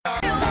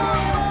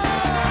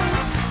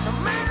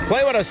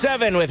Play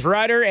 107 with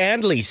Ryder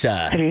and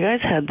Lisa. Have you guys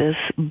had this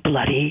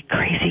bloody,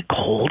 crazy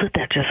cold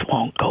that just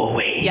won't go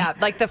away? Yeah,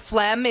 like the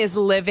phlegm is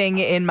living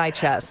in my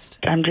chest.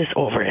 I'm just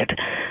over it.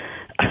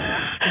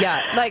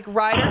 Yeah, like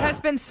Ryder has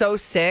been so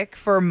sick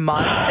for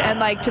months and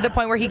like to the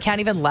point where he can't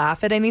even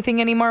laugh at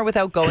anything anymore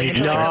without going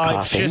into like No, a...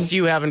 it's just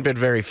you haven't been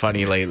very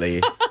funny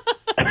lately.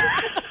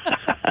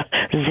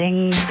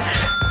 Zing.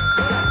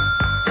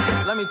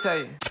 Let me tell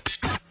you.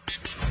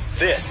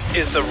 This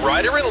is the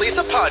Ryder and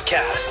Lisa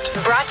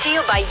podcast. Brought to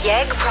you by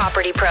Yegg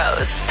Property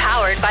Pros.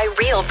 Powered by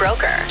Real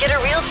Broker. Get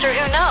a realtor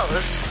who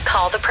knows.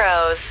 Call the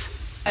pros.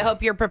 I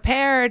hope you're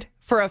prepared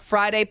for a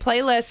Friday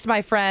playlist,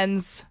 my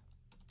friends.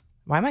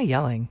 Why am I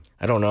yelling?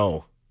 I don't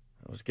know.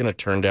 I was going to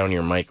turn down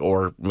your mic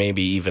or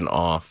maybe even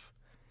off.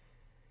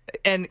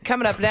 And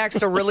coming up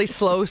next, a really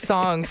slow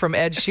song from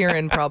Ed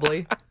Sheeran,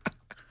 probably.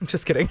 I'm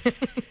just kidding.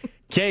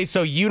 Okay,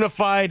 so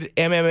Unified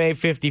MMA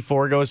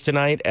 54 goes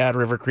tonight at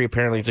River Cree.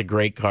 Apparently, it's a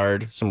great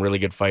card. Some really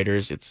good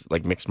fighters. It's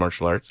like mixed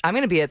martial arts. I'm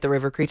going to be at the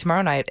River Cree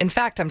tomorrow night. In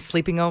fact, I'm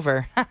sleeping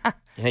over.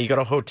 Yeah, you got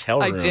a hotel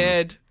room. I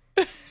did.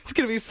 It's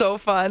going to be so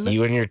fun.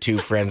 You and your two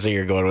friends that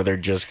you're going with are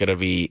just going to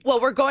be Well,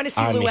 we're going to see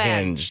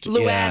unhinged.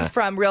 Luann Yeah.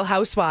 from Real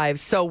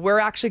Housewives. So we're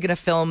actually going to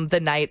film the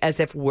night as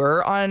if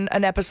we're on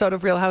an episode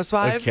of Real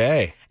Housewives.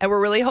 Okay. And we're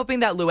really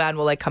hoping that Luann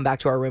will like come back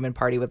to our room and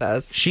party with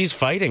us. She's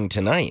fighting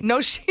tonight. No,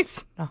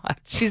 she's not.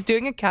 She's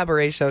doing a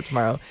cabaret show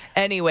tomorrow.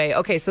 Anyway,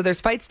 okay, so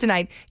there's fights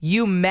tonight.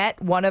 You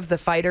met one of the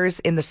fighters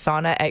in the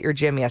sauna at your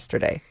gym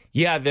yesterday.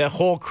 Yeah, the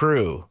whole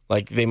crew,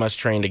 like they must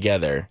train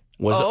together,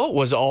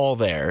 was all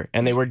there,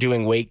 and they were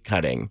doing weight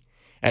cutting.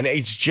 And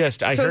it's just,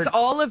 So it's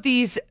all of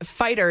these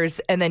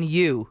fighters and then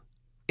you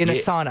in a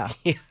sauna.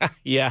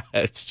 Yeah,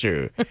 it's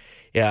true.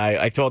 Yeah,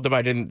 I told them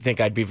I didn't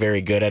think I'd be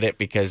very good at it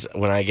because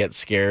when I get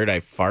scared, I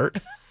fart.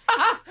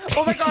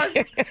 Oh my gosh,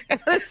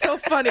 that's so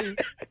funny.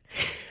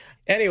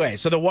 Anyway,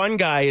 so the one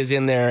guy is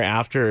in there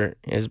after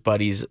his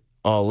buddies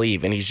all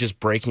leave, and he's just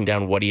breaking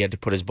down what he had to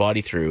put his body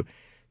through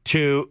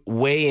to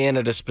weigh in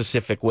at a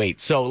specific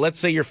weight. So let's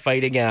say you're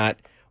fighting at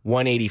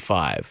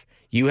 185.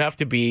 You have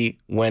to be,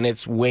 when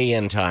it's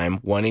weigh-in time,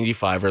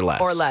 185 or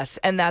less. Or less.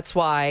 And that's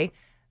why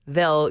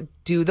they'll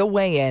do the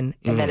weigh-in,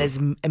 and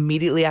then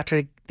immediately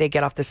after they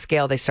get off the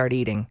scale, they start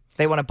eating.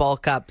 They want to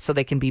bulk up so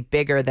they can be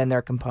bigger than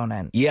their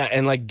component. Yeah,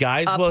 and like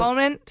guys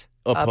Opponent.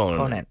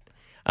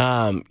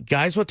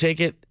 Guys will take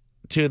it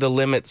to the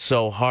limit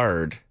so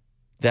hard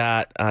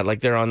that like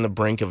they're on the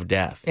brink of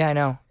death. Yeah, I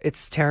know.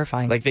 It's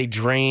terrifying. Like they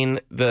drain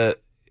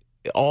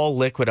all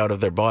liquid out of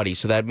their body.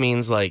 So that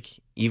means like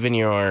even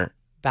your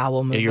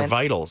bowel movements. Your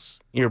vitals,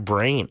 your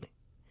brain.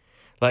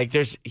 Like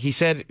he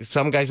said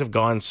some guys have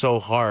gone so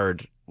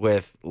hard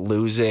with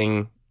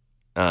losing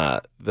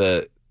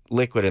the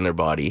liquid in their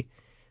body,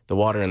 the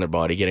water in their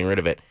body, getting rid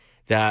of it,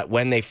 that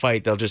when they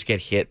fight, they'll just get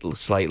hit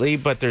slightly,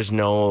 but there's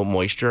no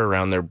moisture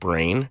around their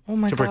brain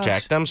to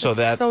protect them. So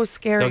that's so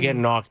scary. They'll get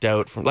knocked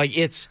out from, like,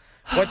 it's,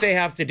 what they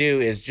have to do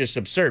is just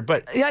absurd.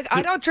 But like,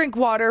 I don't drink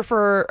water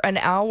for an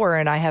hour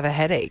and I have a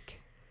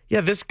headache.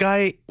 Yeah, this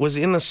guy was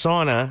in the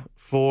sauna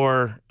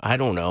for, I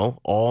don't know,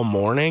 all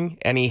morning,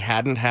 and he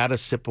hadn't had a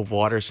sip of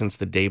water since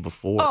the day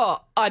before.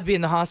 Oh, I'd be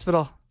in the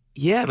hospital.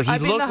 Yeah, but he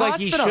looked like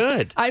he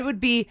should. I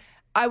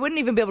wouldn't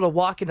even be able to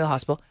walk into the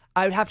hospital.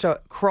 I would have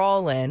to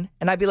crawl in,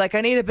 and I'd be like,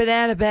 I need a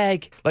banana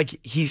bag. Like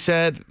he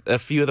said, a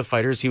few of the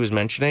fighters he was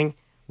mentioning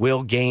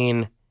will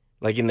gain,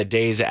 like in the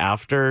days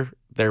after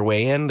their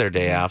weigh-in, their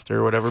day after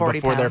or whatever,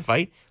 before their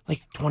fight,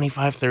 like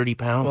 25, 30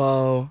 pounds.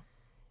 Whoa.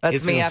 That's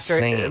It's me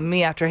insane.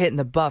 after hitting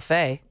the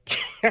buffet.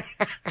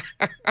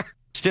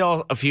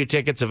 Still a few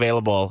tickets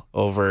available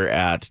over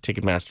at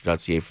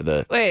Ticketmaster.ca for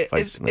the Wait,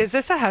 fights tonight. is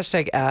this a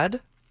hashtag ad?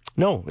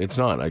 No, it's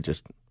not.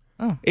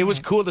 It was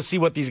cool to see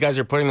what these guys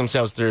are putting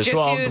themselves through, Just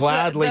so I'll use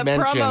gladly the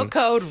mention. promo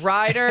code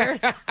Ryder,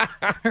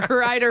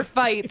 Ryder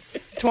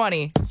Fights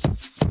 20.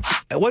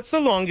 What's the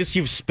longest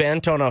you've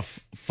spent on a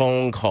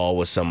phone call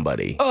with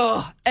somebody?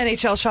 Oh,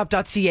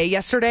 NHLshop.ca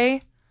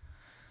yesterday.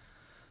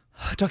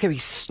 Don't get me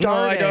started.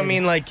 No, I don't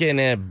mean like in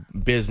a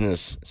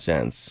business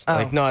sense. Oh.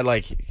 Like not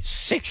like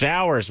 6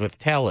 hours with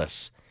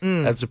TELUS.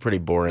 That's a pretty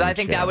boring I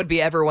think show. that would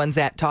be everyone's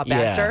top Yeah.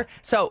 answer.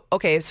 So,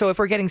 okay, so if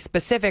we're getting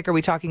specific, are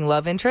we talking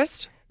love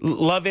interest?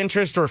 Love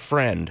interest or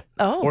friend.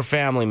 Oh. Or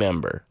family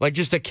member. Like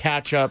just a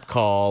catch-up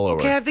call. Or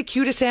Okay, I have the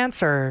cutest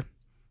answer.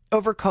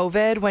 Over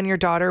COVID, when your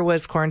daughter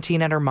was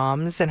quarantined at her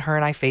mom's, and her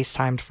and I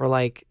FaceTimed for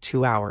like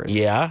 2 hours.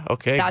 Yeah,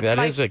 okay. That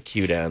That's is a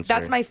cute answer.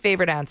 That's my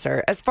favorite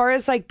answer. As far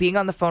as like being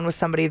on the phone with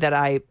somebody that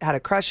I had a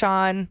crush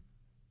on,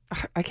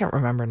 I can't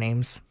remember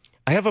names.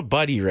 I have a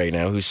buddy right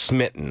now who's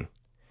smitten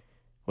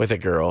with a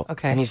girl.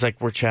 Okay. And he's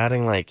like, we're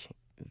chatting like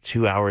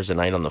 2 hours a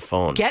night on the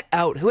phone. Get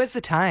out. Who has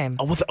the time?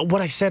 Oh,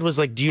 what I said was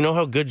like, do you know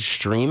how good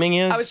streaming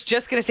is? I was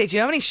just going to say, do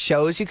you know how many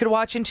shows you could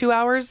watch in 2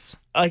 hours?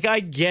 Like I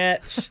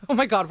get Oh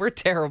my God, we're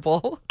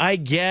terrible.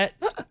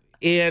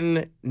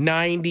 in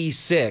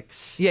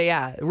 96.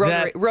 Yeah.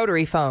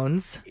 Rotary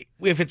phones.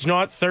 If it's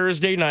not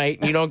Thursday night,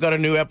 and you don't got a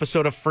new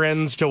episode of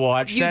Friends to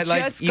watch. You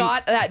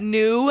got that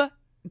new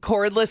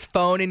cordless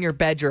phone in your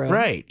bedroom.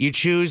 Right. You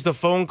choose the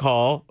phone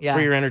call Yeah.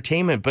 for your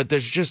entertainment, but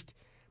there's just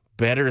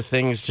better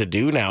things to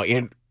do now,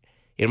 in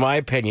my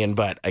opinion.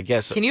 But I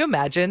guess Can you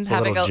imagine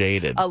having little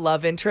jaded. a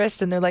love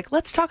interest and they're like,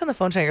 let's talk on the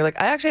phone tonight? You're like,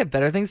 I actually have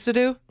better things to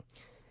do.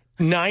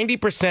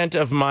 90%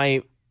 of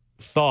my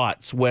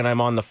thoughts when I'm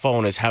on the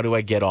phone is how do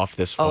I get off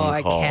this phone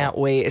I call? can't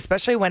wait.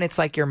 Especially when it's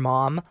like your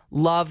mom.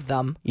 Love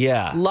them.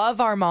 Yeah. Love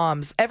our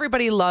moms.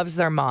 Everybody loves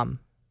their mom.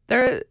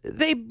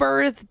 They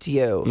birthed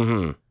you.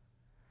 Mm-hmm.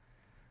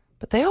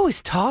 But they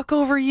always talk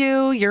over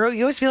you. You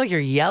always feel like you're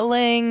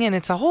yelling, and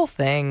it's a whole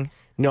thing.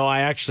 No,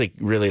 I actually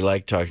really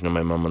like talking to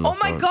my mom on the Oh phone.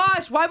 my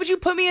gosh, why would you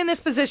put me in this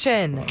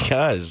position?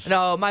 Because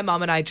No, my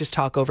mom and I just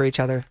talk over each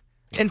other.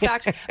 In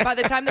fact, by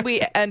the time that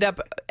we end up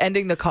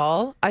ending the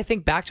call, I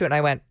think back to it and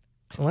I went,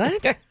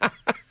 what?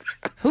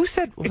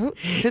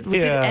 Did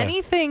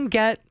anything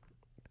get...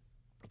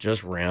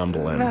 just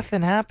rambling.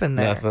 Nothing happened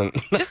there. Nothing.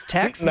 Just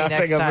text me Nothing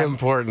next of time.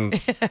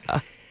 importance.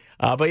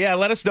 But yeah,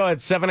 let us know at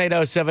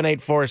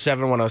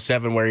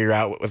 780-784-7107 where you're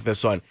at with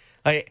this one.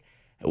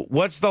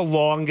 What's the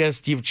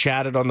longest you've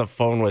chatted on the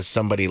phone with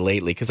somebody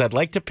lately? Because I'd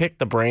like to pick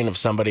the brain of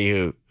somebody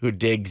who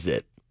digs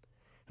it,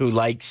 who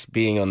likes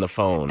being on the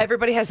phone.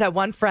 Everybody has that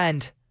one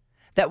friend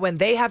that when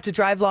they have to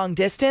drive long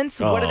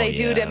distance, what do they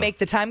do to make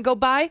the time go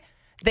by?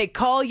 They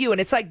call you, and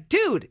it's like,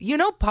 dude,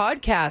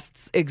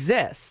 podcasts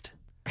exist.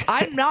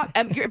 I'm not.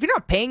 If you're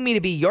not paying me to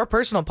be your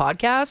personal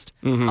podcast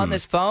on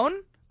this phone,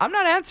 I'm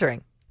not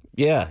answering.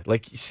 Yeah,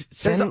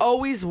 There's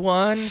always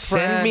one friend.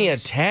 Send me a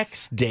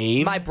text,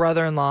 Dave. My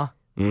brother-in-law.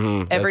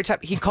 Mm-hmm, Every time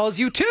he calls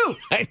you too.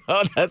 I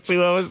know, that's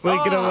who I was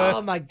thinking about.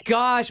 Oh my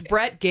gosh,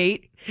 Brett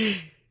Gate.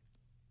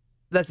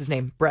 That's his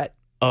name, Brett.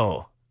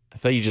 Oh, I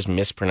thought you just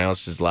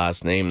mispronounced his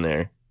last name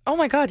there. Oh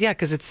my God, yeah,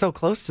 because it's so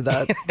close to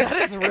that. That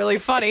is really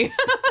funny.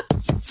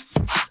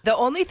 The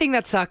only thing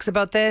that sucks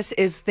about this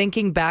is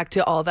thinking back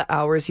to all the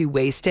hours you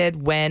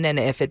wasted when and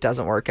if it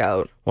doesn't work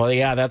out. Well,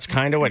 yeah, that's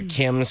kind of what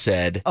Kim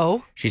said.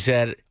 Oh? She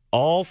said,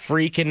 all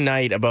freaking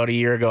night about a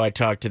year ago, I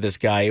talked to this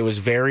guy. It was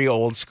very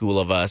old school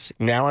of us.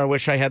 Now I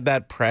wish I had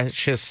that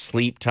precious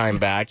sleep time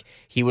back.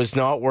 He was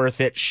not worth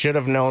it. Should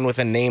have known with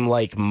a name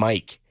like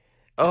Mike.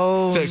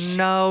 Oh, So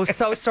no.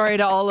 So sorry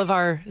to all of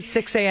our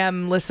 6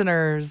 a.m.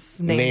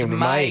 listeners named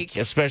Mike.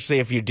 Especially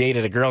if you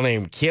dated a girl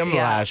named Kim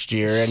Yeah. last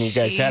year and you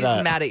guys had She's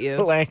a mad at you.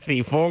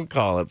 lengthy phone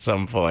call at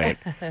some point.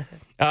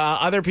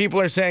 Other people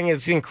are saying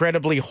it's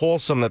incredibly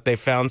wholesome that they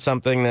found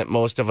something that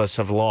most of us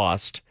have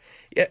lost.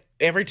 Yeah,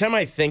 every time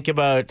I think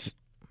about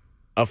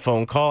a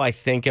phone call, I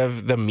think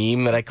of the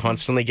meme that I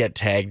constantly get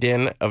tagged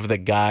in of the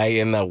guy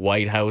in the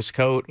White House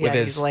coat Yeah, with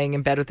his he's laying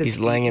in bed with his he's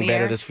feet laying in the bed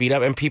air. with his feet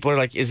up, and people are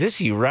like, "Is this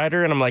you,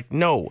 Ryder?" And I'm like,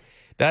 "No,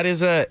 that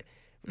is a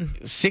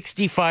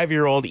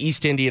 65-year-old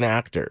East Indian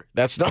actor.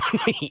 That's not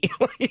me."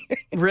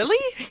 Really?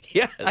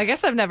 Yes. I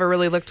guess I've never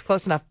really looked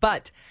close enough,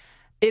 but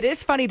it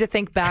is funny to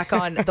think back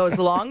on those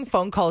long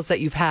phone calls that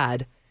you've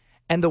had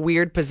and the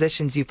weird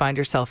positions you find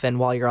yourself in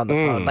while you're on the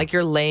phone. Like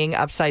you're laying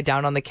upside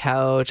down on the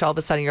couch. All of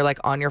a sudden you're like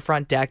on your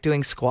front deck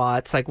doing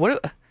squats. Like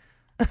what?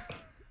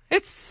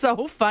 It's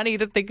so funny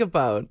to think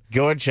about.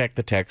 Go and check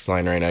the text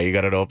line right now. You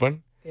got it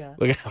open? Yeah.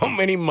 Look at how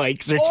many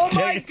mics are Oh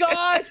my taking-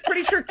 gosh.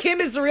 Pretty sure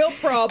Kim is the real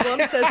problem,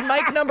 says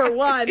Mike number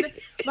 1.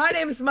 My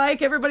name's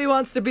Mike. Everybody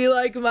wants to be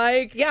like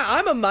Mike. Yeah,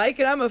 I'm a Mike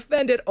and I'm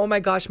offended. Oh my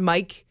gosh,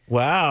 Mike.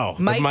 Wow.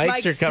 Mike, the mics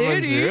Mike are coming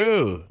City.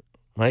 through.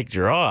 Mic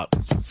drop.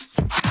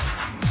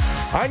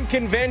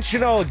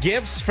 Unconventional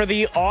gifts for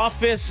the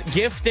office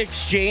gift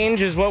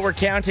exchange is what we're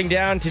counting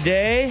down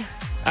today.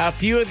 A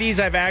few of these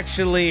I've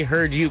actually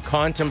heard you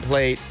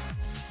contemplate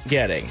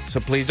getting, so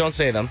please don't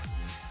say them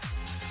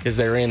because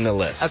they're in the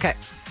list. Okay.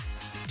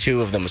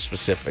 2 of them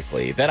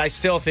specifically that I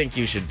still think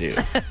you should do.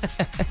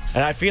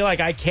 And I feel like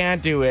I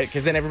can't do it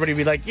because then everybody would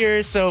be like,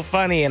 "You're so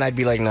funny," and I'd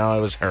be like, "No,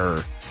 it was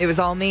her." It was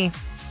all me.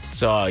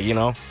 So,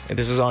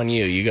 this is on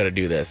you. You got to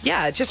do this.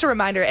 Yeah, just a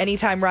reminder,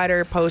 anytime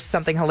Ryder posts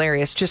something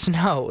hilarious, just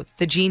know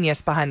the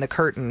genius behind the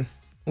curtain,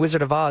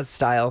 Wizard of Oz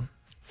style.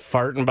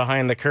 Farting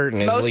behind the curtain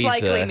is Most Lisa.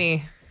 likely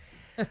me.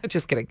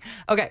 Just kidding.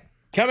 Okay.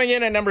 Coming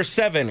in at number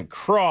 7,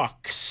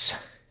 Crocs.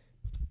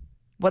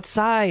 What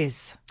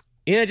size?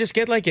 Yeah, just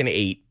get like an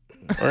 8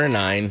 or a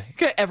 9.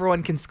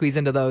 Everyone can squeeze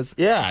into those.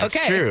 Yeah, it's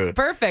okay, true.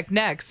 Perfect.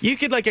 Next. You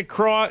could like a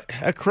croc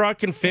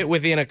can fit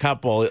within a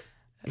couple.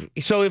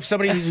 So if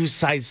somebody who's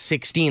size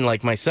 16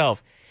 like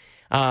myself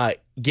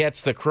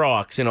gets the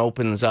Crocs and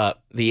opens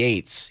up the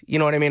 8s, you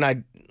know what I mean?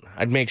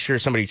 I'd make sure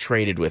somebody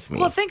traded with me.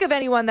 Well, think of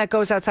anyone that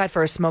goes outside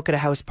for a smoke at a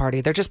house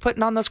party. They're just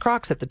putting on those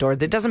Crocs at the door.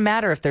 It doesn't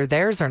matter if they're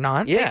theirs or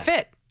not. Yeah. They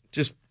fit.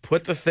 Just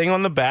put the thing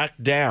on the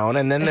back down,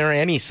 and then they're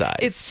any size.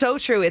 It's so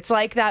true. It's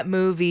like that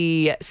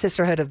movie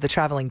Sisterhood of the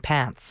Traveling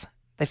Pants.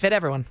 They fit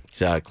everyone.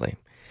 Exactly.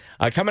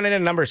 Coming in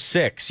at number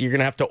 6, you're going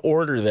to have to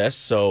order this,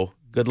 so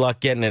good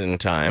luck getting it in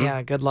time.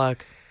 Yeah, good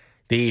luck.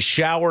 The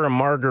shower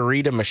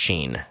margarita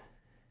machine.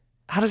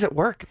 How does it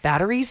work?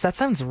 Batteries? That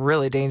sounds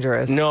really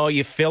dangerous. No,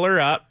 you fill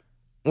her up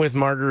with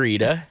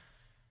margarita,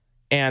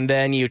 and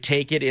then you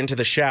take it into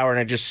the shower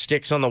and it just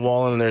sticks on the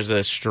wall and there's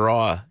a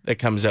straw that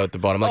comes out the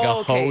bottom, like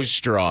a hose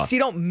straw. So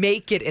you don't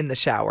make it in the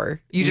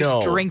shower. You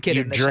just drink it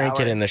in the shower. You drink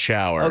it in the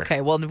shower.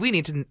 Okay, well, we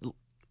need to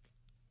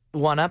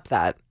one-up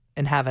that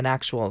and have an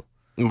actual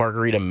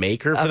margarita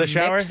maker for the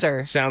shower.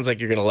 Mixer. Sounds like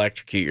you're going to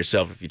electrocute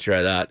yourself if you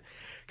try that.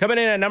 Coming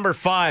in at number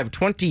 5,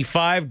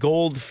 25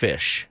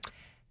 goldfish.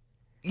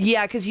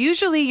 Yeah, because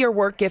usually your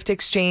work gift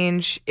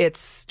exchange,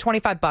 it's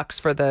 $25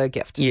 for the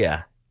gift.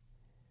 Yeah.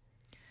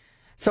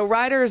 So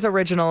Ryder's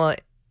original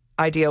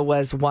idea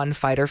was 1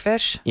 fighter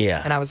fish.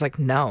 Yeah. And I was like,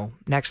 no,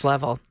 next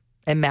level.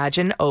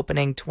 Imagine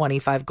opening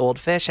 25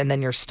 goldfish and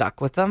then you're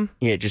stuck with them.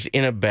 Yeah, just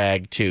in a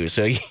bag too.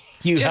 So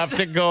you have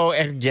to go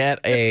and get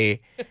a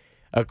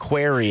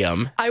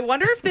aquarium. I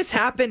wonder if this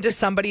happened to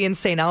somebody in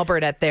St.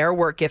 Albert at their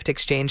work gift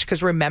exchange.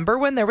 Because remember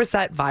when there was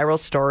that viral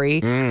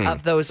story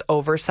of those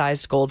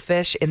oversized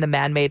goldfish in the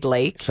man-made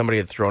lake? Somebody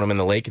had thrown them in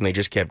the lake and they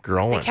just kept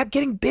growing. They kept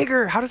getting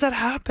bigger. How does that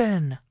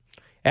happen?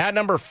 At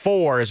number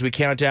 4, as we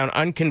count down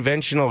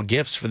unconventional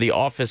gifts for the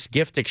office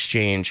gift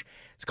exchange,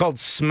 it's called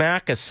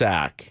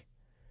Smack-a-Sack.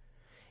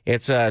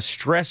 It's a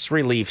stress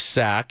relief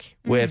sack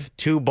with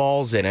 2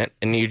 balls in it,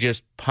 and you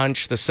just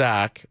punch the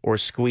sack or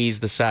squeeze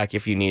the sack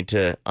if you need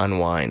to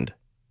unwind.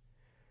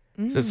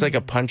 So it's like a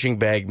punching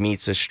bag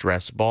meets a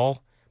stress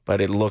ball, but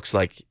it looks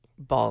like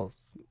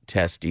balls.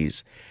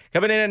 Testes.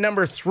 Coming in at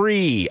number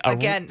 3.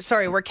 Again,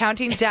 sorry, we're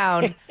counting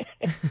down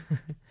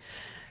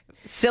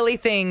silly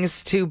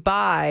things to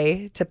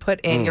buy to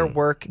put in your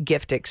work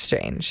gift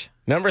exchange.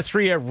 Number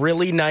 3, a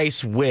really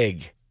nice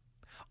wig.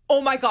 Oh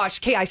my gosh,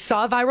 Kay, I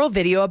saw a viral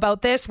video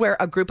about this where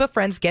a group of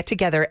friends get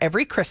together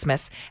every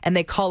Christmas and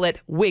they call it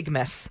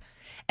Wigmas.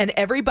 And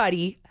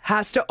everybody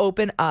has to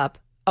open up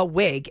a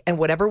wig, and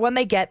whatever one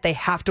they get, they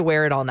have to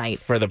wear it all night.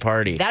 For the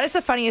party. That is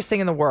the funniest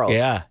thing in the world.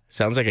 Yeah,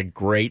 sounds like a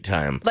great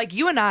time. Like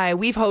you and I,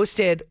 we've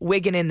hosted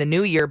Wiggin' in the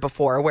New Year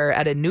before, where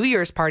at a New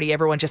Year's party,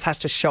 everyone just has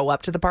to show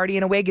up to the party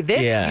in a wig.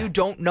 This, you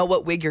don't know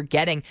what wig you're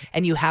getting,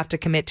 and you have to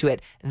commit to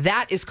it.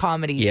 That is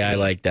comedy to me. I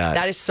like that.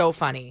 That is so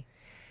funny.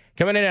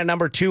 Coming in at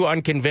number 2,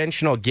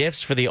 unconventional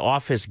gifts for the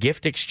office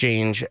gift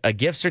exchange, a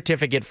gift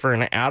certificate for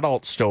an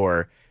adult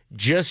store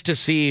just to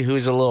see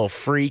who's a little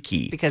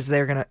freaky. Because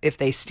they're going to, if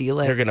they steal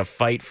it. They're going to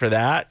fight for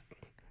that.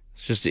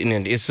 It's just,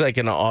 it's like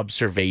an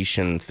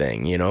observation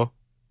thing, you know?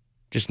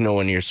 Just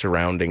knowing your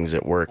surroundings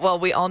at work. Well,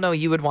 we all know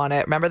you would want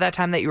it. Remember that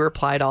time that you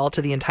replied all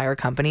to the entire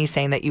company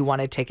saying that you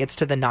wanted tickets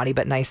to the Naughty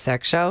But Nice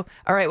sex show?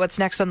 All right, what's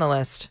next on the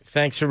list?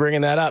 Thanks for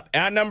bringing that up.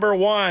 At number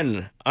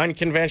 1,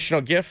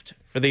 unconventional gift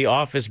for the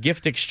office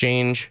gift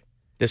exchange.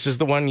 This is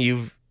the one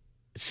you've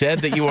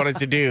said that you wanted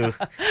to do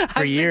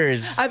for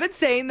years. I've been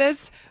saying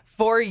this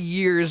for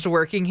years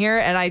working here,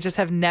 and I just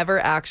have never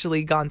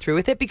actually gone through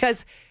with it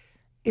because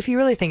if you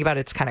really think about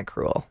it, it's kind of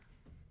cruel.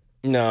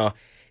 No,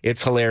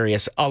 it's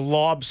hilarious. A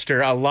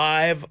lobster, a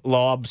live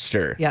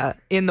lobster. Yeah,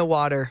 in the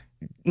water.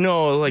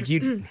 No, like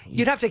you'd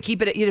have to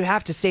keep it. You'd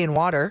have to stay in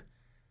water.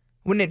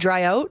 Wouldn't it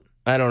dry out?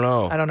 I don't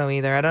know. I don't know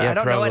either. I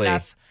don't know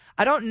enough.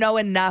 I don't know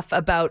enough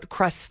about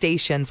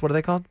crustaceans. What are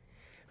they called?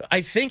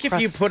 I think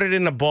if you put it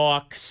in a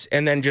box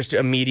and then just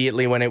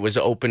immediately when it was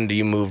opened,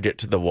 you moved it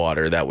to the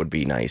water, that would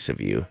be nice of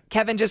you.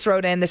 Kevin just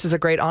wrote in, this is a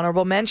great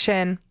honorable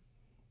mention.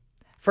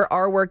 For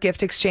our work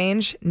gift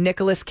exchange,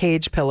 Nicolas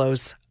Cage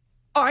pillows.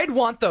 I'd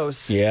want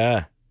those.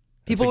 Yeah.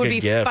 People would be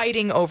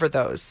fighting over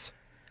those.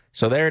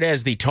 So there it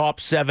is, the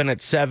top 7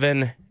 at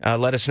 7.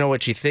 Let us know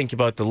what you think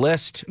about the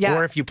list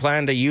or if you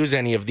plan to use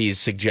any of these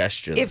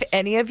suggestions. If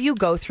any of you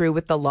go through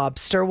with the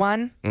lobster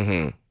one,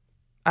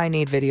 I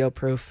need video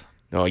proof.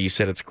 No, you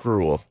said it's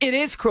cruel. It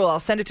is cruel.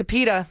 I'll send it to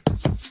PETA.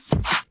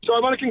 So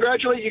I want to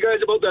congratulate you guys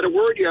about that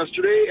award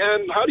yesterday.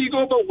 And how do you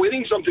go about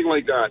winning something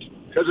like that?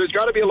 Because there's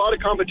got to be a lot of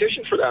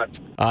competition for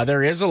that.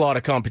 There is a lot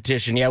of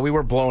competition. Yeah, we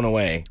were blown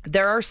away.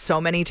 There are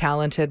so many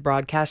talented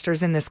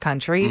broadcasters in this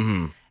country.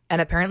 And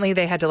apparently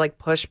they had to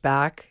push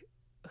back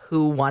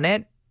who won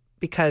it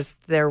because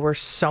there were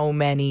so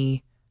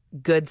many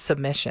good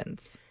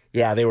submissions.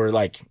 Yeah, they were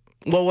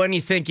when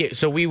you think it.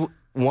 So we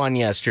won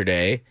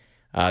yesterday,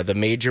 the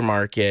major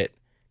market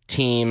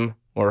team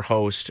or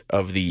host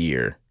of the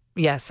year.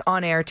 Yes,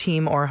 on-air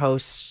team or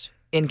host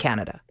in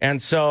Canada.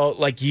 And so,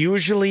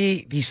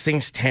 usually these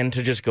things tend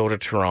to just go to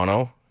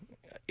Toronto.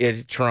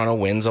 Toronto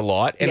wins a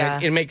lot.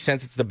 And it makes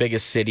sense. It's the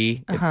biggest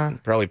city.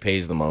 It probably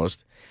pays the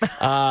most.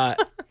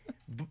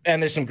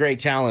 And there's some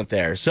great talent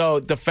there. So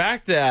the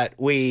fact that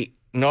we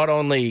not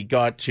only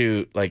got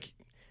to,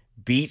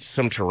 beat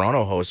some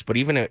Toronto hosts, but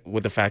even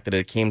with the fact that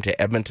it came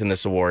to Edmonton,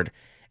 this award,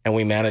 and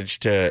we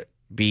managed to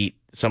beat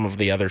some of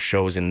the other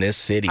shows in this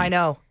city. I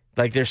know.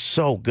 They're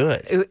so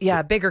good.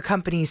 Yeah, bigger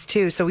companies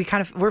too. So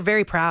we're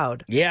very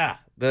proud. Yeah,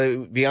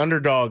 the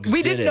underdogs.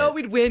 We didn't know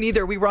we'd win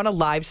either. We were on a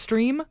live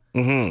stream,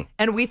 and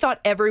we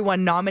thought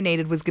everyone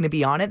nominated was going to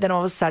be on it. Then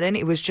all of a sudden,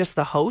 it was just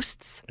the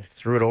hosts. They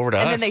threw it over to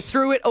us, and then they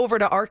threw it over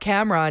to our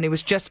camera, and it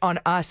was just on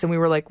us. And we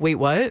were like, "Wait,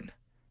 what?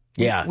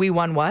 Yeah, we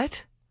won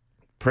what?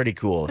 Pretty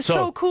cool.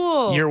 So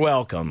cool. You're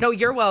welcome. No,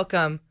 you're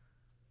welcome.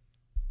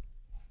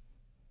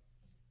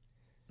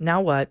 Now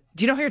what?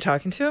 Do you know who you're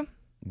talking to?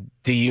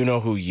 Do you know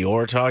who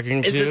you're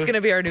talking to? Is this going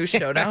to be our new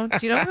showdown?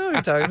 Do you know who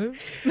we're talking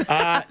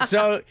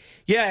to?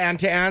 And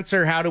to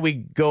answer how do we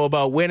go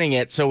about winning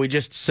it, so we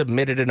just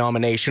submitted a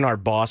nomination. Our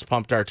boss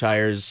pumped our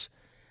tires.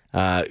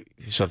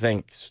 So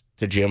thanks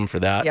to Jim for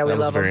that. Yeah, we that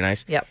love was very him.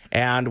 nice. Yep.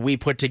 And we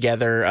put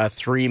together a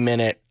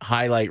 3-minute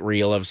highlight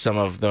reel of some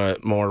of the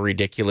more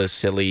ridiculous,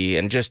 silly,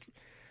 and just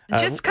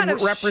kind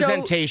of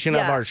representation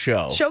of our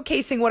show.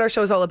 Showcasing what our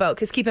show's all about.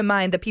 Because keep in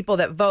mind, the people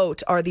that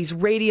vote are these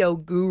radio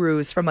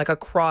gurus from like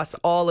across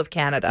all of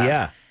Canada.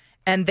 Yeah.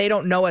 And they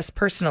don't know us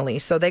personally.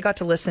 So they got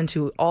to listen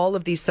to all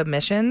of these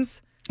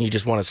submissions. You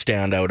just want to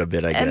stand out a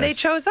bit, I guess. And they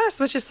chose us,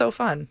 which is so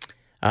fun.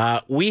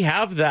 We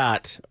have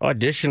that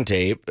audition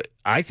tape.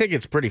 I think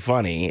it's pretty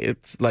funny.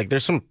 It's like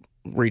there's some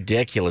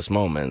ridiculous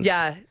moments.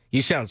 Yeah.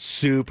 You sound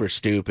super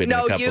stupid in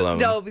a couple of them.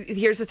 No,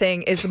 here's the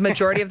thing, is the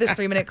majority of this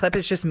 3-minute clip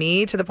is just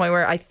me, to the point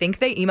where I think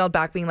they emailed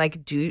back being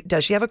like,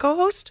 does she have a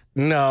co-host?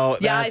 No,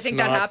 Yeah, that's I think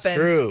not that happened.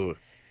 True.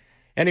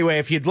 Anyway,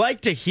 if you'd like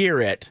to hear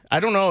it,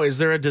 I don't know, is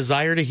there a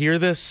desire to hear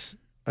this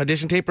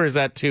audition tape, or is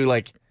that too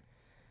like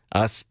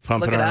us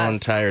pumping our own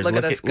tires? Look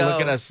at us go.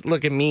 Look at us.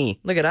 Look at me.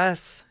 Look at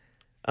us.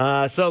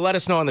 So let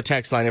us know on the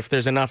text line. If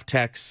there's enough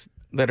texts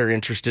that are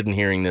interested in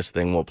hearing this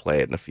thing, we'll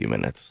play it in a few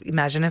minutes.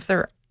 Imagine if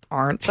there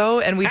aren't, though,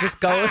 and we just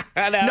go,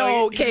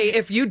 no, okay,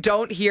 if you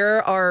don't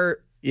hear our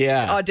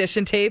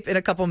audition tape in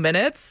a couple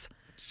minutes.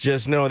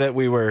 Just know that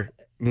we were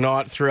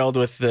not thrilled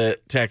with the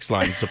text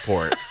line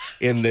support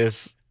in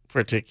this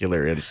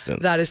particular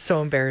instance. That is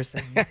so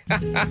embarrassing.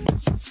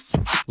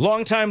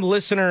 Longtime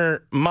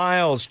listener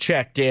Miles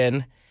checked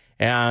in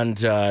and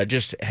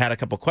just had a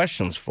couple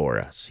questions for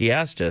us. He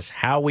asked us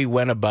how we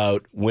went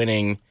about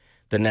winning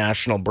the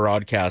National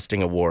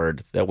Broadcasting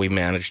Award that we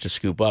managed to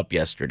scoop up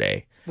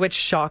yesterday. Which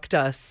shocked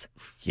us.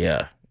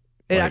 Yeah.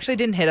 It actually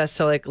didn't hit us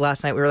till like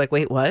last night. We were like,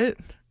 wait, what?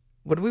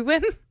 What did we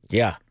win?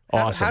 Yeah,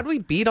 awesome. How did we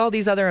beat all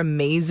these other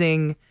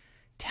amazing,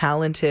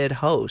 talented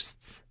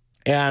hosts?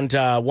 And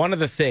one of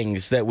the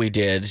things that we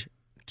did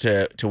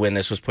to win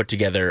this was put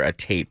together a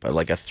tape,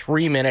 like a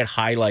 3-minute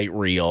highlight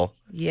reel.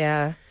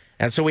 Yeah.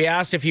 And so we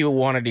asked if you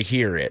wanted to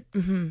hear it,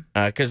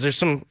 because there's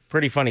some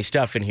pretty funny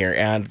stuff in here,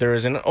 and there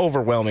is an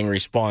overwhelming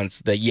response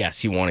that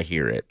yes, you want to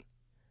hear it.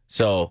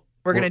 So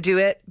we're going to do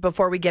it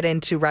before we get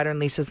into Ryder and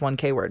Lisa's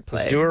 1K wordplay.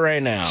 Let's do it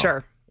right now.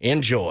 Sure.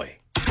 Enjoy.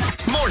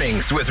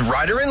 Mornings with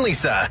Ryder and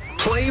Lisa.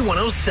 Play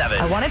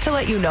 107. I wanted to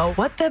let you know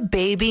what the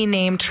baby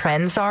name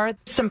trends are.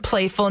 Some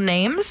playful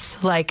names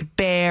like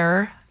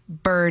Bear,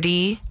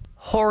 Birdie,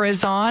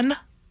 Horizon.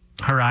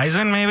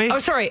 Horizon, maybe? Oh,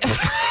 sorry.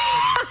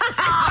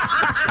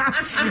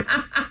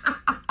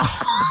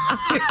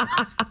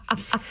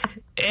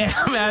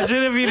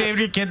 Imagine if you named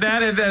your kid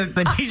that and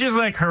the teacher's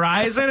like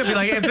Horizon. It'd be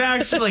like, it's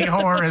actually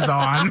Horizon.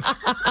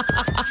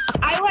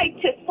 I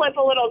like to slip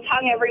a little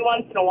tongue every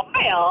once in a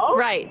while.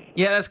 Right.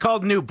 Yeah, that's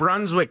called New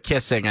Brunswick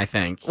kissing, I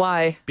think.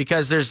 Why?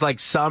 Because there's like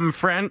some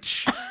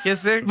French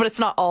kissing. But it's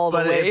not all the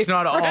way. It's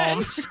not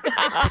all.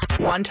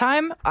 One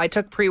time I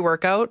took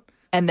pre-workout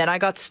and then I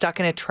got stuck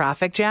in a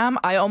traffic jam.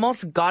 I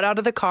almost got out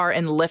of the car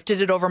and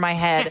lifted it over my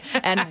head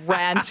and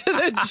ran to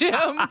the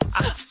gym.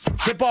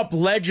 Hip-hop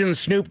legend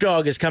Snoop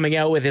Dogg is coming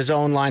out with his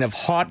own line of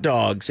hot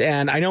dogs,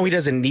 and I know he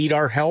doesn't need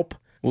our help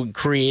with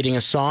creating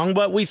a song,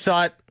 but we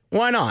thought,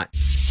 why not?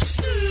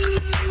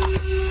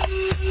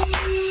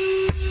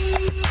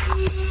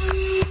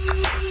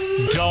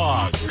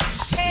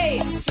 Dogs. Hey,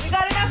 you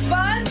got enough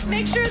buns?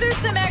 Make sure there's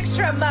some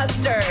extra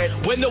mustard.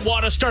 When the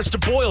water starts to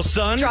boil,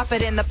 son. Drop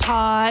it in the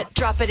pot,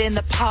 drop it in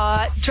the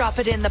pot, drop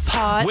it in the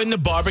pot. When the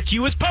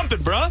barbecue is pumping,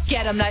 bruh.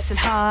 Get 'em nice and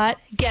hot,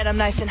 get 'em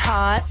nice and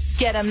hot,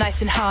 get 'em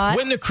nice and hot.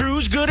 When the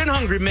crew's good and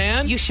hungry,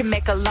 man. You should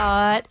make a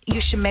lot,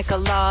 you should make a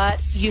lot,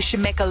 you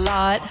should make a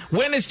lot.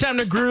 When it's time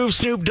to groove,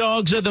 Snoop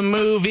Dogg's are the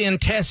move,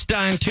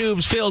 intestine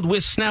tubes filled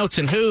with snouts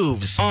and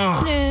hooves.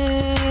 Snoop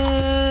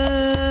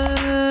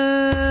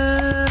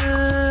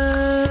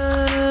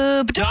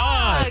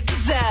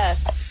Dogs.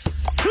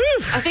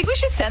 I think we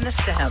should send this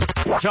to him.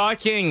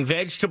 Talking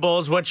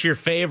vegetables, what's your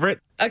favorite?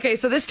 Okay,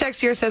 so this text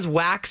here says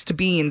waxed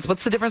beans.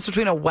 What's the difference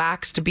between a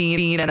waxed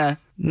bean and a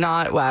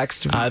not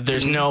waxed bean?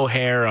 There's no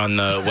hair on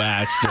the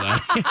waxed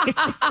one.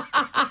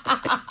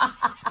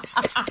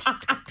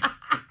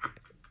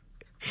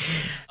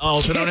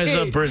 Also known as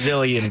a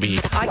Brazilian bean.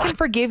 I can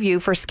forgive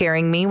you for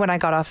scaring me when I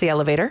got off the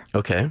elevator.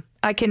 Okay.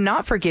 I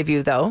cannot forgive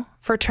you, though,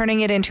 for turning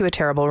it into a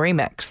terrible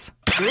remix.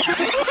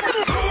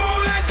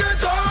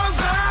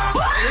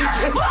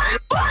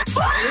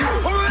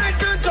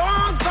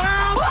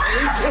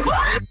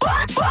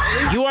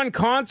 You won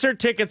concert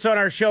tickets on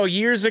our show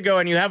years ago,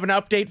 and you have an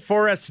update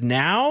for us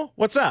now?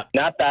 What's up?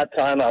 At that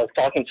time, I was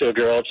talking to a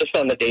girl just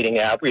on the dating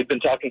app. We'd been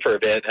talking for a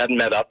bit, hadn't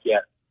met up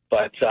yet.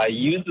 But I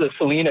used the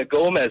Selena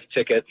Gomez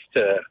tickets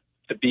to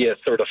be a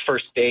sort of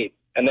first date.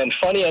 And then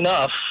funny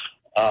enough,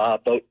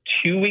 about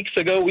 2 weeks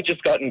ago, we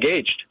just got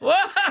engaged. Whoa!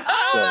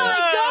 Oh, my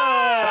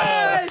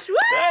gosh! Woo!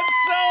 That's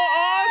so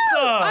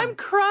awesome! I'm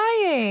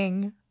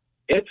crying.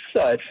 It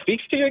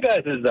speaks to your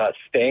guys'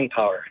 staying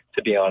power,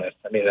 to be honest.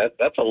 I mean,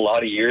 that's a lot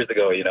of years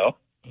ago, you know?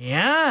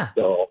 Yeah.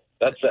 So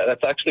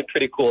That's actually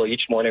pretty cool.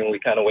 Each morning we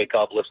kind of wake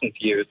up, listen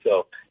to you.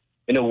 So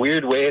in a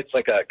weird way, it's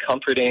like a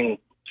comforting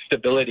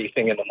stability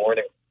thing in the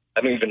morning.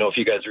 I don't even know if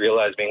you guys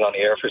realize being on the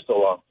air for so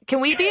long. Can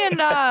we be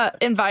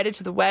invited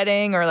to the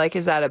wedding, or like,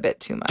 is that a bit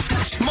too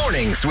much?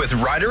 Mornings with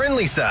Ryder and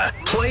Lisa.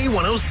 Play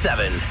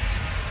 107.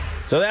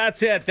 So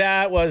that's it.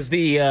 That was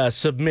the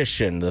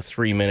submission, the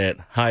 3-minute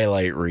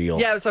highlight reel.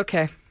 Yeah, it was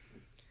okay.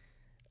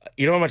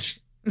 You know how much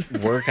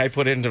work I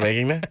put into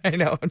making that? I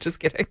know. I'm just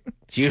kidding.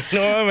 Do you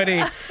know how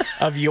many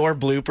of your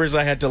bloopers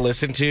I had to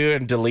listen to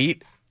and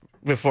delete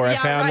before I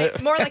found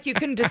it? More like you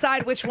couldn't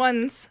decide which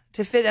ones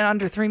to fit in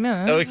under 3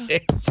 minutes.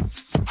 Okay.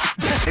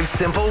 5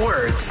 simple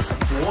words,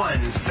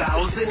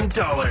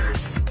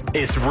 $1,000.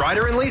 It's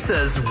Ryder and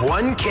Lisa's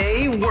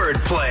 1K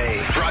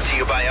wordplay. Brought to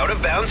you by Out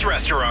of Bounds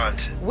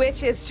Restaurant.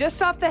 Which is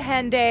just off the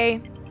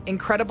Henday.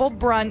 Incredible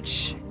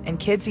brunch. And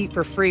kids eat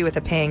for free with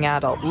a paying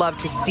adult. Love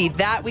to see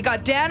that. We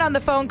got Dan on the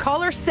phone,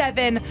 caller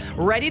 7,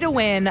 ready to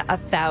win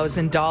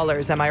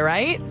 $1,000. Am I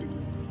right?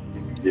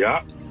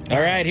 Yeah. All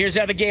right, here's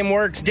how the game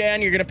works,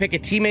 Dan. You're going to pick a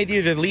teammate,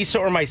 either Lisa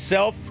or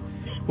myself,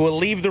 who will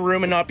leave the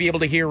room and not be able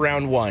to hear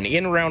round 1.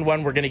 In round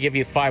 1, we're going to give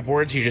you 5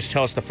 words. You just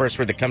tell us the first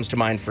word that comes to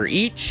mind for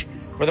each,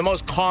 or the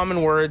most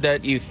common word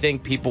that you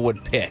think people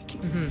would pick,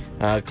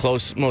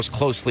 most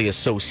closely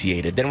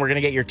associated. Then we're going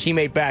to get your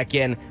teammate back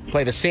in,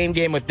 play the same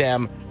game with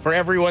them. For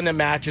everyone that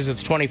matches,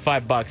 it's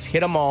 $25. Hit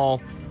them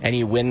all, and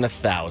you win the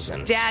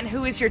 1,000. Dan,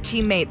 who is your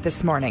teammate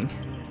this morning?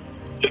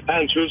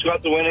 Depends. Who's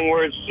got the winning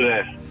words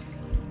today?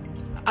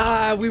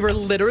 We were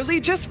literally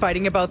just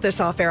fighting about this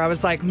off air. I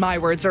was like, my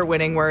words are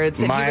winning words.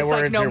 And My he was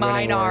words like, no, are mine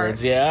winning are.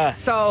 words, yeah.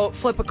 So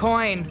flip a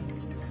coin.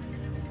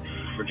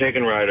 We're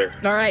taking Ryder.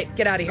 All right,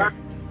 get out of here.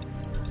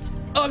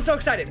 Oh, I'm so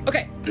excited.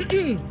 Okay.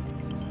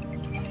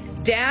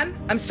 Dan,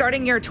 I'm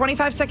starting your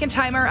 25-second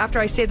timer after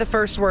I say the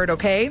first word,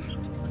 okay?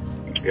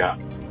 Yeah.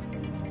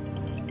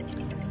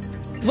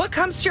 What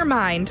comes to your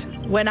mind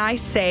when I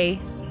say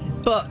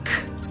book?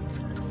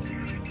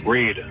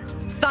 Read.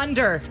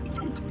 Thunder.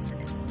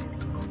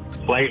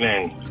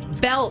 Lightning.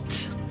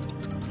 Belt.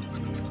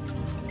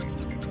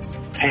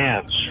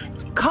 Pants.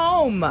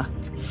 Comb.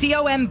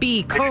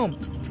 C-O-M-B. Comb.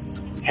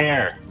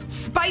 Hair.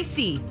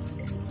 Spicy.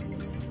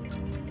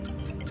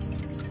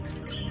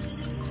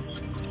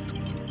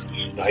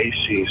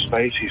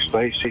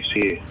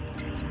 Spicy.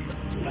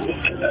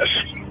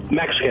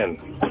 Mexican.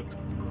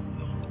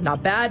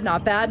 Not bad.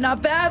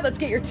 Let's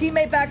get your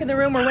teammate back in the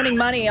room. We're winning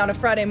money on a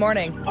Friday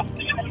morning.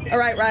 All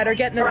right, Ryder,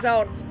 get in the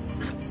zone.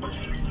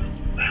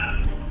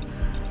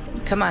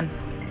 Come on.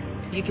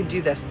 You can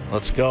do this.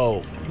 Let's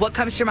go. What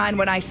comes to your mind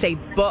when I say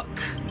book?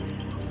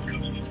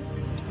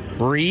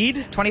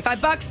 Read.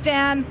 $25,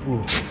 Dan.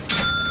 Ooh.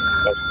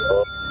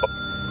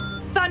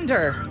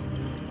 Thunder.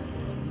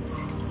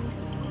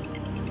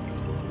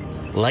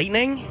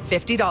 Lightning.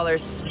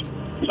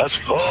 $50. Let's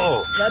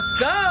go. Let's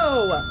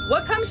go.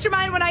 What comes to your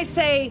mind when I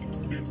say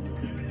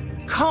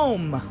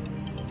comb?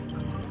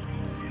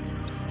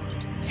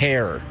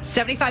 Hair.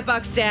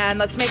 $75, Dan.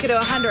 Let's make it to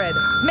 100.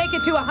 Let's make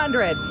it to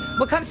 100.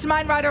 What comes to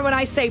mind, Ryder, when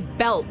I say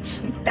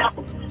belt?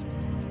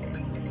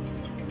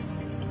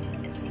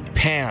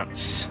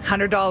 Pants.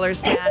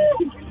 $100, Dan.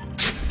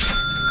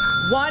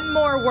 One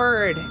more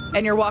word,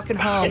 and you're walking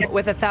home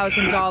with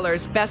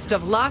 $1,000. Best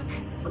of luck.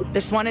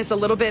 This one is a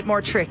little bit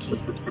more tricky.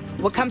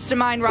 What comes to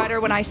mind, Ryder,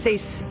 when I say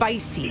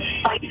spicy?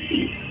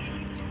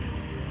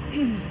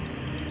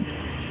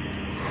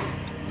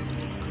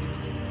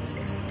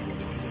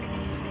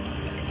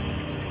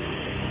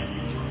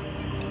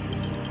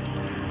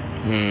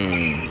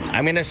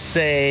 I'm going to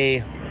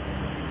say...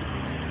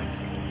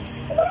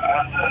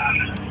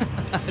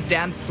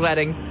 Dan's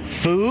sweating.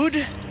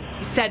 Food?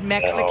 He said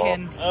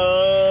Mexican.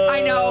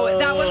 I know,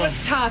 that one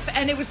was tough.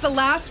 And it was the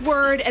last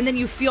word, and then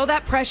you feel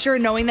that pressure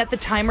knowing that the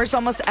timer's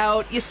almost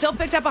out. You still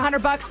picked up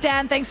 $100,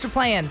 Dan. Thanks for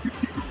playing.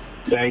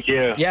 Thank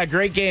you. Yeah,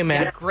 great game,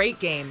 man. Yeah, great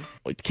game.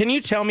 Can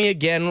you tell me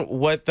again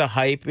what the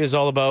hype is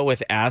all about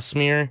with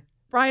Asmir?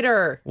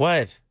 Ryder.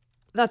 What?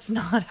 That's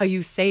not how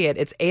you say it.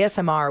 It's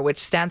ASMR, which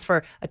stands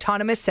for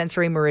Autonomous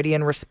Sensory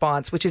Meridian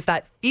Response, which is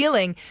that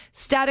feeling,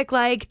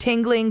 static-like,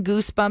 tingling,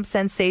 goosebump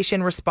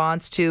sensation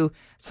response to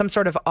some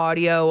sort of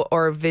audio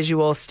or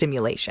visual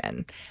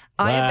stimulation.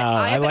 Wow,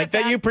 I like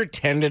that you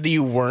pretended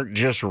you weren't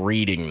just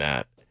reading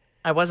that.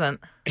 I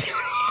wasn't.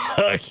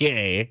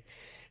 Okay.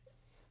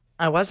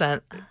 I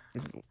wasn't.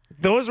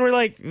 Those were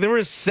there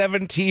were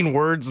 17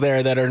 words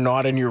there that are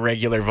not in your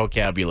regular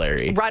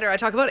vocabulary. Ryder, I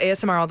talk about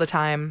ASMR all the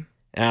time.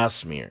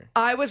 Asmir.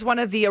 I was one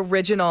of the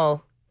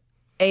original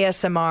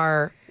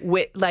ASMR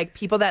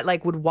people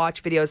that would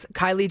watch videos.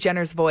 Kylie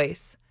Jenner's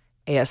voice,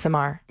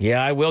 ASMR.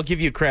 Yeah, I will give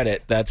you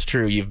credit. That's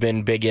true. You've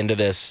been big into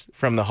this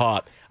from the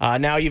hop.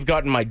 Now you've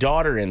gotten my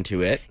daughter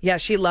into it. Yeah,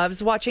 she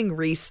loves watching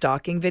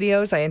restocking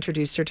videos. I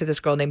introduced her to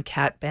this girl named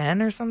Kat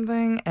Ben or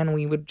something, and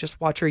we would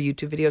just watch her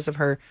YouTube videos of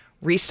her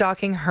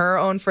restocking her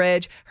own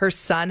fridge. Her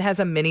son has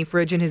a mini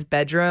fridge in his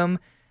bedroom,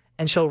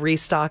 and she'll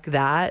restock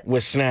that.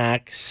 With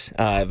snacks,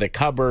 the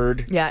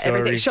cupboard. Yeah,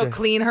 everything. She'll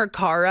clean her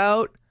car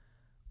out.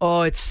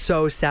 Oh, it's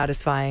so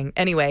satisfying.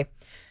 Anyway,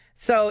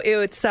 So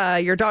it's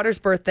your daughter's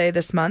birthday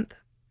this month,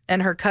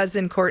 and her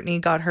cousin Courtney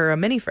got her a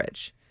mini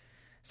fridge.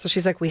 So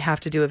she's like, we have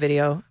to do a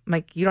video. I'm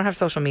like, you don't have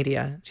social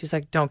media. She's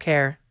like, don't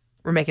care.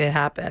 We're making it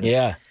happen.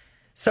 Yeah.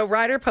 So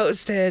Ryder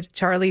posted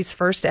Charlie's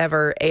first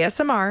ever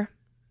ASMR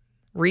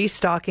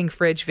restocking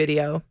fridge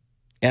video.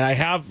 And I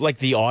have like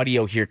the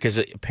audio here because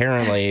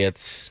apparently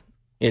it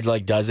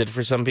like does it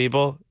for some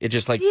people. It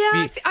just like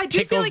I do feel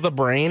tickles like, the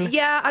brain.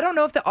 Yeah, I don't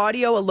know if the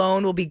audio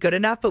alone will be good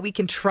enough, but we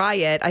can try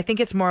it. I think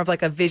it's more of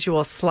like a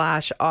visual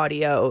 /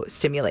 audio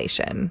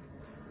stimulation.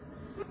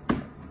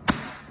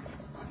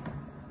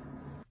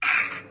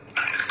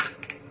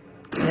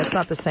 Yeah, it's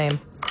not the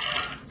same.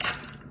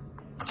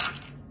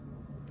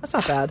 That's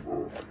not bad.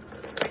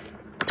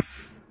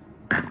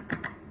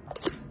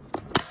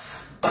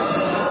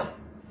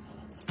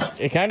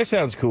 It kind of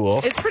sounds cool.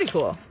 It's pretty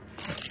cool.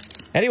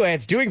 Anyway,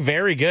 it's doing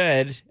very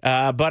good,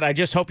 but I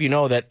just hope you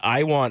know that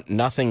I want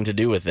nothing to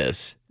do with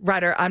this.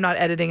 Ryder, I'm not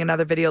editing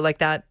another video like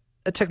that.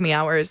 It took me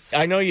hours.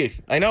 I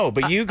know,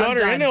 but you got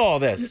her into all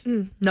this.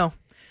 No.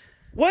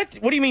 What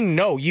do you mean,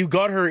 no? You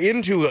got her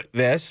into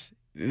this.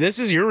 This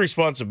is your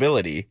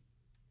responsibility.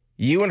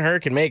 You and her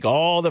can make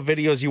all the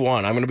videos you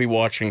want. I'm going to be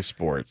watching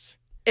sports.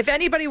 If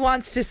anybody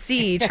wants to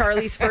see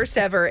Charlie's first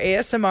ever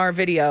ASMR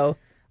video,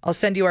 I'll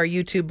send you our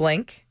YouTube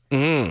link.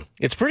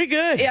 It's pretty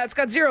good. Yeah, it's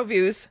got 0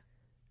 views.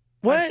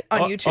 What?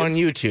 On YouTube. On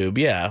YouTube,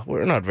 yeah.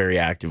 We're not very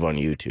active on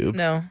YouTube.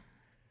 No.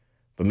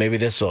 But maybe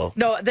this will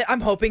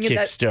I'm hoping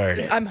kickstart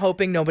it. I'm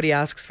hoping nobody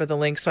asks for the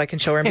link so I can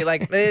show her and be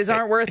like, these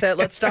aren't worth it.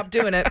 Let's stop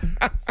doing it.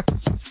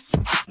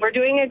 We're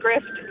doing a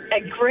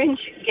Grinch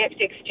gift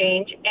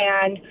exchange,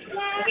 and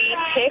we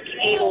pick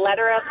a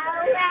letter of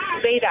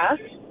Beta.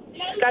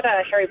 She's got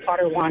a Harry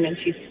Potter wand, and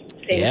she's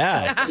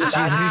saying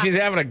she's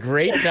having a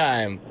great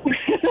time.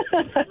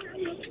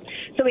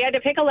 So we had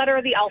to pick a letter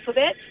of the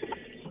alphabet,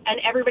 and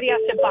everybody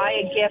has to buy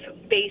a gift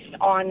based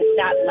on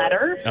that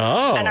letter.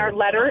 Oh. And our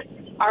letter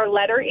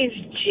is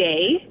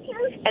J,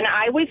 and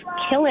I was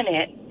killing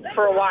it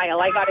for a while.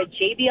 I got a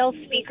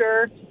JBL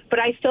speaker, but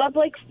I still have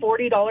like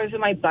 $40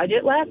 in my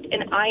budget left,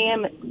 and I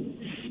am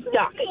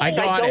stuck. I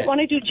don't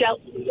want to do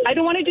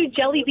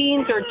jelly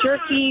beans or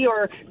jerky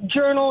or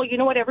journal. You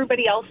know what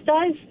everybody else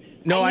does?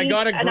 No, I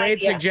got a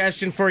great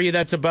suggestion for you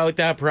that's about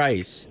that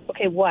price.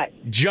 Okay, what?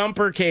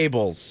 Jumper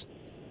cables.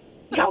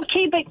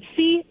 Okay, but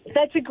see,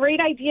 that's a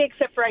great idea,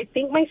 except for I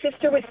think my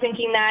sister was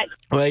thinking that.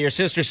 Well, your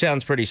sister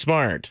sounds pretty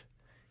smart,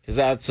 because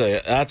that's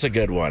a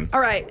good one. All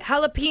right,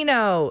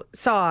 jalapeno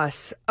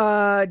sauce,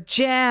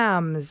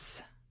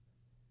 jams.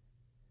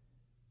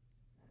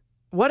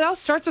 What else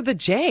starts with a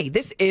J?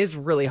 This is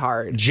really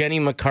hard. Jenny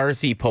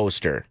McCarthy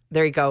poster.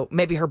 There you go.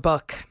 Maybe her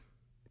book.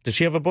 Does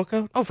she have a book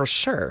out? Oh, for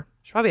sure.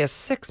 She probably has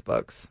 6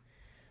 books.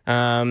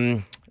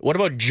 What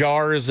about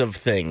jars of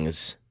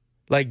things?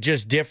 Like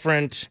just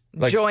different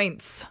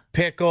joints,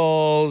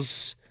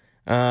 pickles.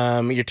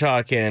 You're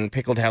talking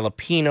pickled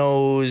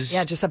jalapenos.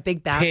 Yeah, just a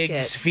big basket.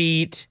 Pig's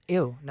feet.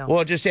 Ew, no.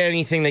 Well, just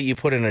anything that you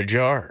put in a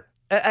jar.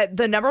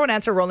 The number one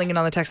answer rolling in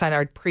on the text line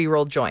are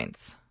pre-rolled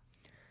joints,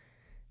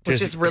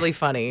 which is really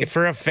funny.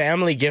 For a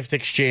family gift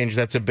exchange,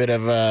 that's a bit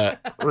of a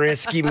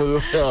risky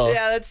move, though.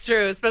 Yeah, that's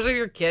true, especially if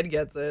your kid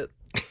gets it.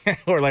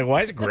 Or like,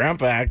 why is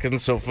Grandpa acting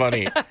so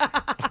funny?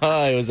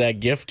 Oh, it was that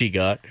gift he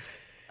got.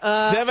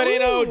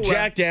 780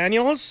 Jack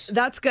Daniels.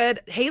 That's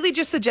good. Haley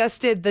just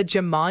suggested the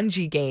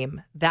Jumanji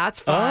game. That's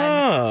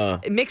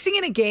fun. Mixing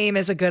in a game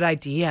is a good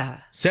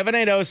idea.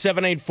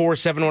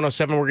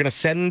 780-784-7107. We're going to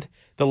send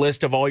the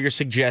list of all your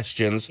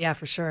suggestions. Yeah,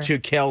 for sure. To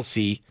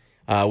Kelsey.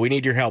 We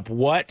need your help.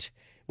 What,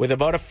 with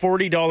about a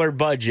 $40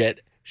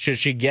 budget, should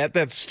she get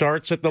that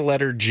starts with the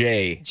letter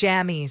J?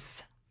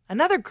 Jammies.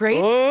 Another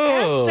great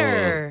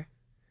answer.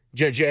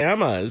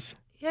 Jajamas.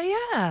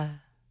 Yeah.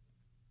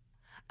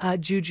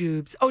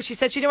 Jujubes. Oh, she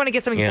said she didn't want to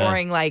get something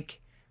boring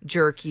like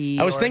jerky.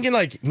 I was thinking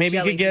like maybe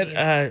you could get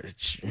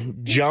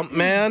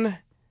Jumpman.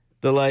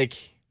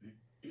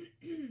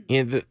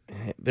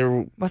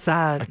 They're what's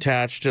that?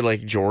 Attached to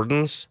like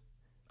Jordans,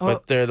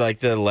 but they're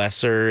like the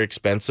lesser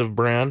expensive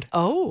brand.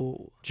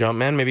 Oh,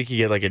 Jumpman. Maybe you could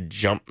get like a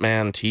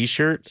Jumpman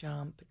T-shirt.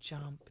 Jump.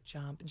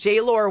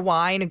 J-Lore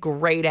wine,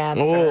 great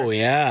answer. Oh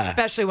yeah,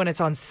 especially when it's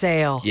on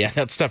sale. Yeah,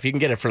 that stuff you can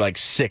get it for like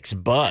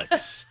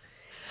 $6.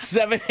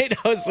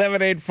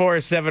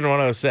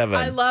 780-784-7107.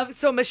 I love,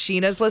 so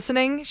Machina's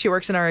listening. She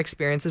works in our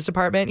experiences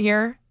department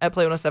here at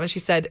Play 107. She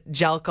said,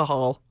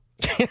 Jalcohol.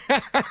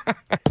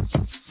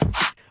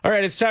 All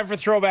right, it's time for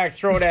Throwback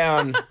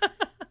Throwdown.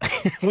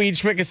 We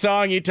each pick a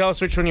song. You tell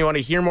us which one you want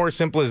to hear more.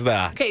 Simple as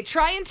that. Okay,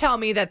 try and tell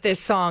me that this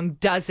song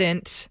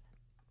doesn't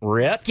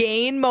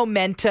gain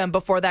momentum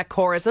before that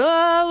chorus.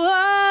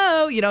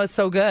 Oh, you know, it's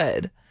so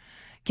good.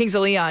 Kings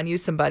of Leon,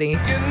 use somebody. You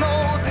know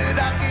that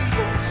I can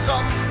use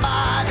somebody.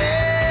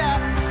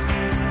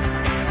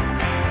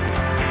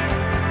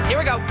 Here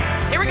we go.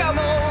 Here it comes.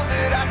 Did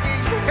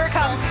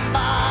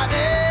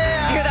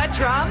you hear that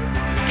drum?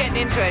 It's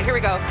getting into it. Here we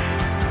go.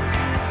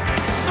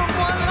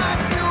 Someone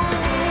like you.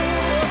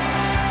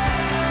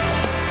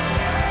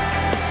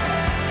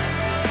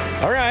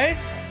 All right.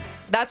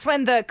 That's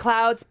when the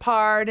clouds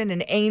part and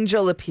an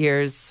angel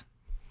appears.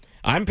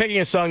 I'm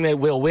picking a song that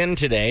will win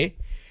today.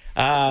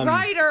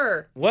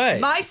 Ryder. What?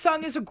 My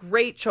song is a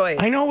great choice.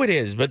 I know it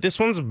is, but this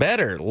one's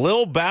better.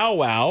 Lil Bow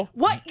Wow.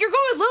 What? You're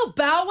going with Lil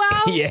Bow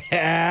Wow?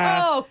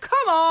 Yeah. Oh,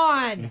 come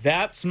on.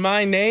 That's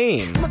my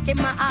name. Look in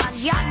my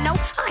eyes, y'all know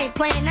I ain't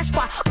playing. That's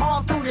why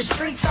all through the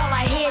streets, all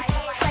I hear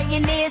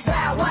saying is,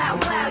 wow, wow,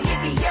 wow,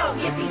 yippee yo,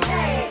 yippee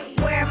yay.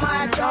 Where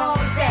my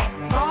dogs at?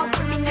 Walk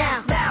with me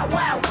now. Wow,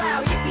 wow,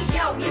 wow, yippee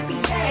yo,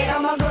 yippee yay.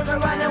 All my girls are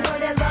running with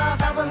their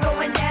love. I was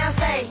going down,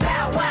 say,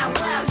 wow, wow,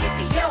 wow,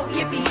 yippee yo,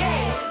 yippee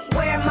yay.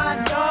 Where my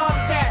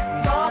dogs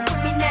at? Walk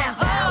with me now.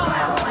 Wow,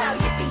 wow, wow,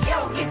 yippee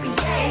yo, yippee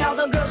yay. And all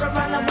the girls are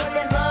running with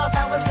their love.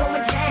 I was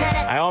going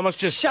down. I almost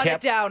just Shut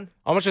it down.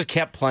 Almost just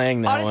kept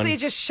playing that Honestly, one.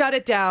 just shut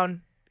it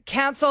down.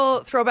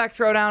 Cancel Throwback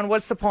Throwdown.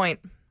 What's the point?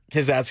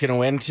 Because that's going to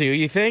win too,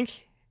 you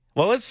think?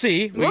 Well, let's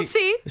see. We'll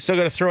see. We still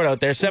got to throw it out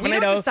there. 780.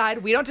 We don't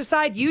decide. We don't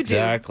decide. You do.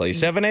 Exactly.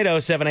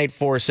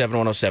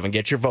 780-784-7107.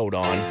 Get your vote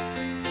on.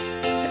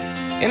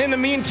 And in the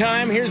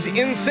meantime, here's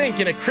In Sync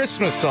in a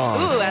Christmas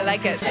song. Ooh, I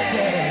like it.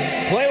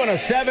 Play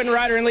 107,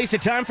 Ryder and Lisa.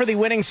 Time for the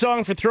winning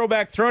song for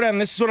Throwback Throwdown.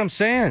 This is what I'm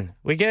saying.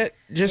 We get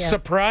just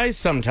surprised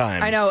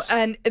sometimes. I know.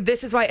 And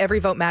this is why every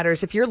vote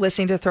matters. If you're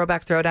listening to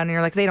Throwback Throwdown and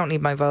you're like, they don't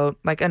need my vote.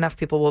 Like, enough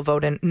people will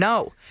vote in.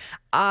 No.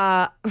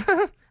 I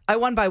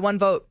won by one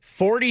vote.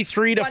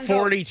 43 to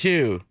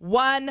 42.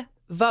 One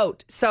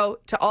vote. So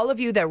to all of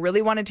you that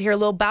really wanted to hear a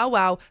little Bow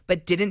Wow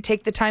but didn't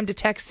take the time to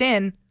text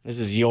in, this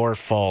is your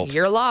fault.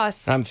 Your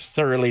loss. I'm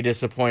thoroughly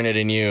disappointed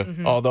in you,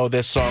 although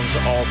this song's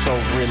also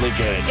really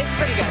good. It's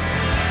pretty good.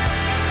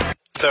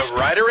 The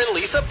Ryder and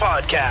Lisa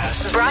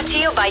Podcast. Brought to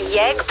you by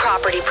Yegg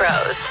Property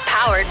Pros.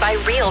 Powered by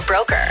Real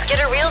Broker. Get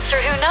a realtor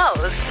who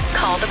knows.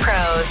 Call the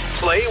pros.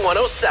 Play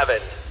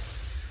 107.